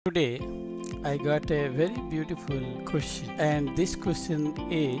Today I got a very beautiful question, and this question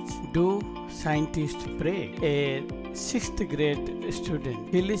is, do scientists pray? A 6th grade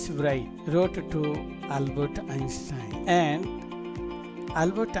student, Phyllis Wright, wrote to Albert Einstein, and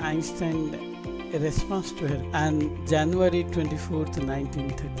Albert Einstein responds to her on January 24th,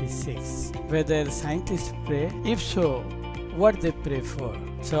 1936. Whether scientists pray? If so, what they pray for?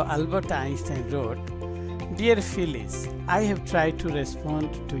 So Albert Einstein wrote, "Dear Phyllis, I have tried to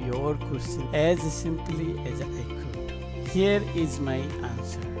respond to your question as simply as I could. Here is my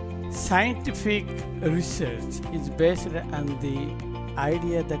answer. Scientific research is based on the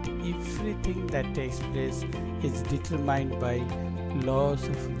idea that everything that takes place is determined by laws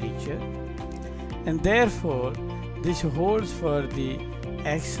of nature, and therefore this holds for the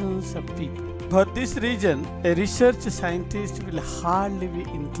actions of people. For this reason, a research scientist will hardly be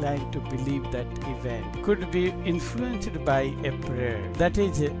inclined to believe that event could be influenced by a prayer, that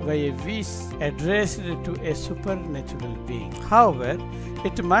is, by a wish addressed to a supernatural being. However,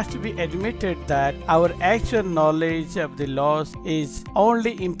 it must be admitted that our actual knowledge of the laws is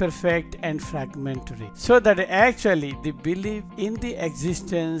only imperfect and fragmentary, so that actually the belief in the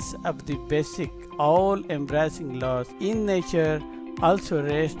existence of the basic, all-embracing laws in nature also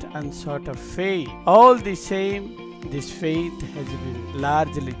rests on sort of faith. All the same, this faith has been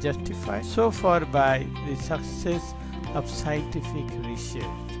largely justified so far by the success of scientific research.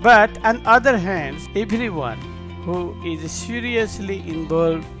 But on the other hand, everyone who is seriously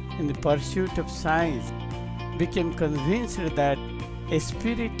involved in the pursuit of science became convinced that a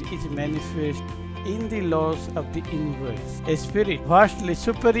spirit is manifest in the laws of the universe, a spirit vastly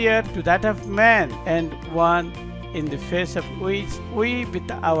superior to that of man, and one in the face of which we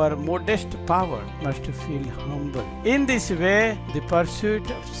with our modest power must feel humble. In this way, the pursuit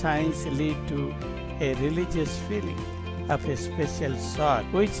of science leads to a religious feeling of a special sort,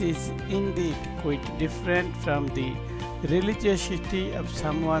 which is indeed quite different from the religiosity of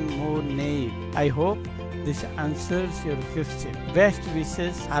someone more naive. I hope this answers your question. Best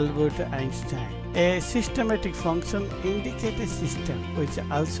wishes, Albert Einstein. A systematic function indicates a system, which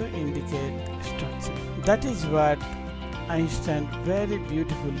also indicates structure. That is what Einstein very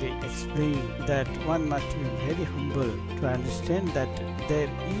beautifully explained, that one must be very humble to understand that there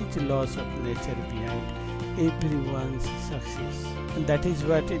is laws of nature behind everyone's success. And that is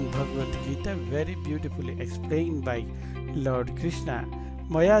what in Bhagavad Gita very beautifully explained by Lord Krishna.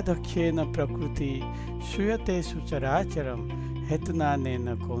 Maya dakhyena prakriti suyate sucharacharam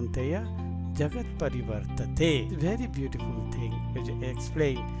hetunanena konteya jagat parivartate. Very beautiful thing which I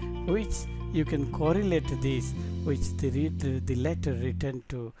explained, which you can correlate this with the letter written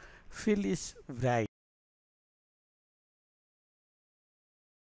to Phyllis Wright.